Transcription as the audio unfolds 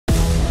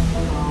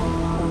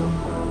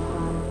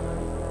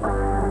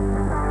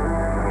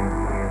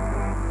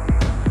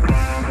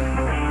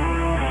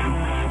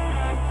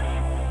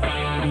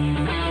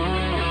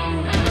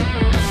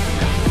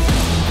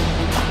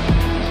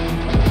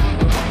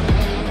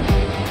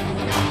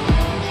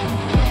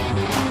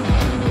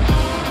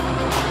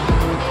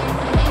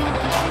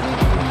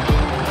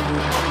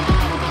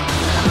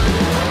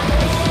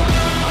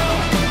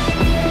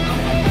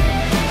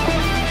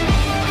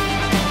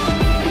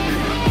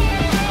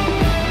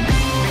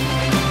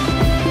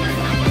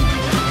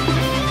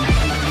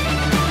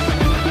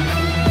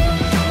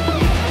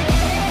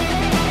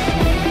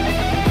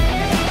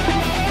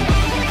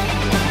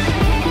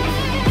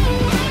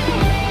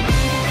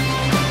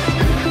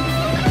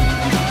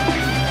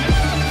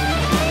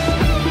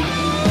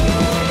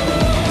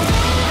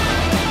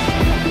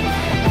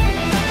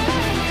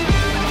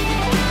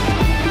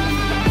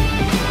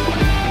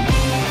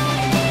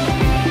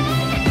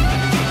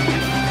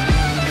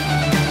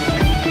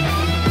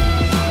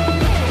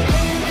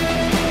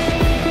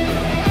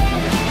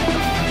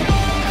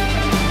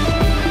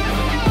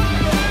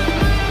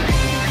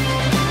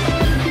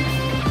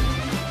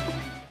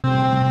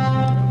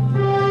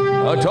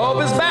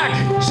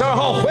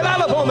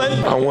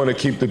want to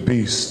keep the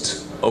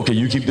beast. Okay,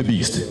 you keep the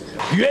beast.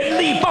 原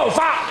力爆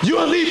发，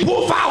原力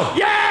爆发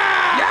Yeah!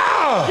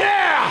 Yeah!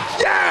 Yeah!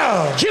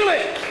 Yeah! Kill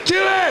it!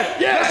 Kill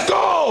it! Yeah. Let's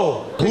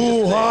go!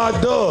 Who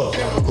harder?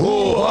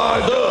 Who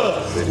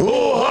harder?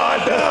 Who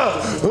harder?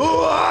 Who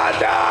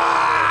harder?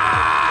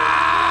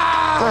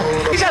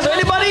 一下手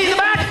 ，Anybody in the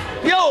back?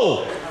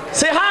 Yo,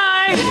 say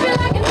hi.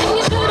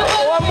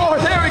 One more.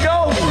 There we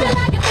go.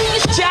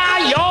 加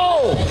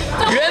油！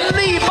原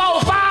力爆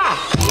发。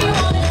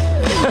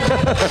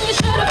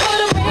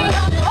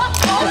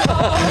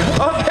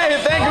Okay,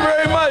 thank you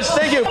very much.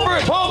 Thank you.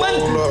 First, Pullman,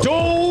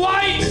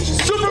 Dwight,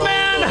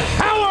 Superman,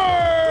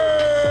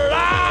 Howard.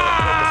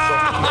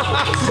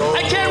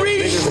 I can't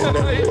reach.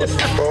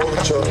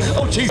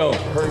 Oh, Chico.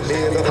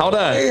 好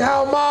的。 Hey,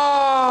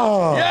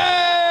 Halma! Yeah.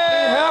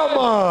 Hey,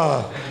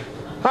 Halma!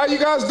 How you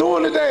guys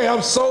doing today?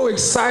 I'm so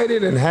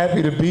excited and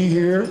happy to be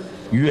here.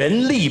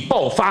 原力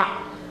爆发。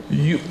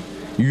原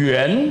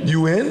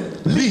UN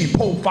力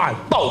破范，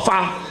爆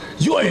发。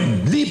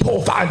原力破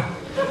范，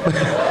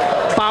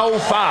爆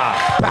发。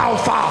爆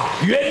发，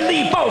原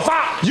力爆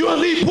发。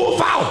原力破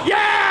范 Yeah!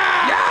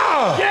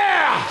 Yeah!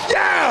 Yeah!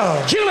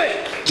 Yeah! Kill it!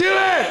 Kill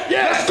it!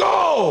 Yeah. Let's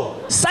go!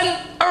 3、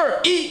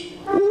2、1，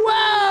哇！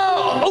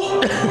哦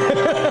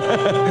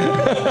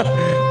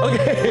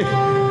OK，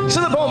 是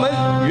的，朋友们，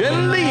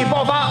原力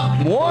爆发，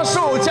魔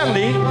兽降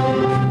临。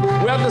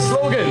We have the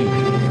slogan.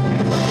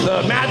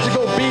 The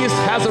magical beast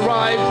has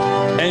arrived,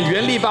 and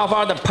原力爆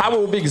发, the power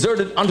will be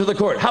exerted onto the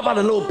court. How about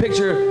a little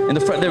picture in the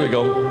front? There we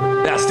go.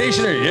 Yeah,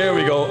 stationary. There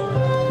we go.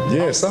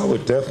 Yes, I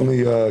would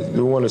definitely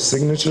want a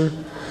signature.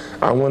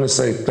 I want to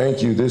say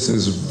thank you. This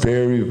is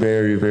very,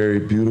 very, very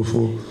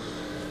beautiful.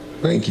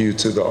 Thank you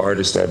to the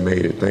artist that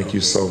made it. Thank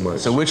you so much.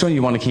 So which one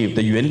you want to keep?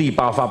 The 原力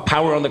爆发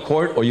power on the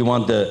court, or you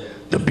want the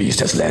beast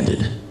has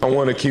landed? I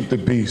want to keep the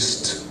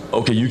beast.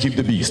 Okay, you keep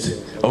the beast.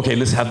 Okay,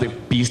 let's have the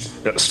beast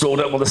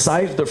strolled up on the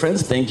side, the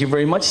friends. Thank you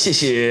very much. 谢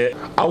谢.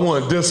 I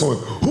want this one.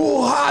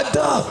 Who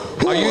harder?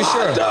 Are you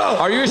sure?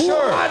 Are you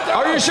sure?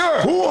 Are you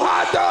sure? Who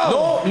harder?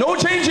 No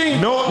changing.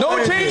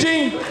 No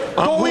changing.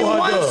 Going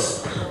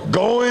once.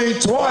 Going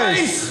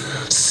twice.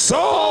 So.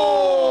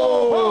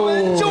 我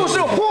们就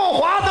是霍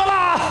华德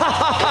啦。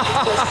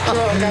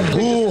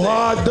Who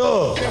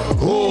harder?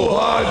 Who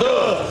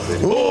harder?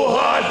 Who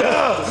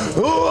harder?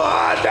 Who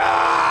harder?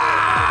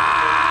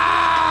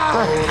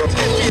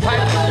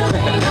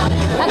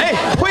 哎，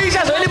挥一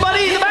下手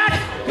 ，Anybody in the back?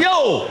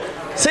 Yo,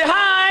 say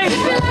hi.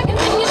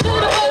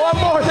 One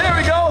more, there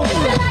we go.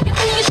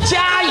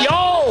 加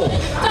油，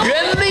原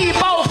力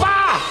爆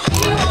发。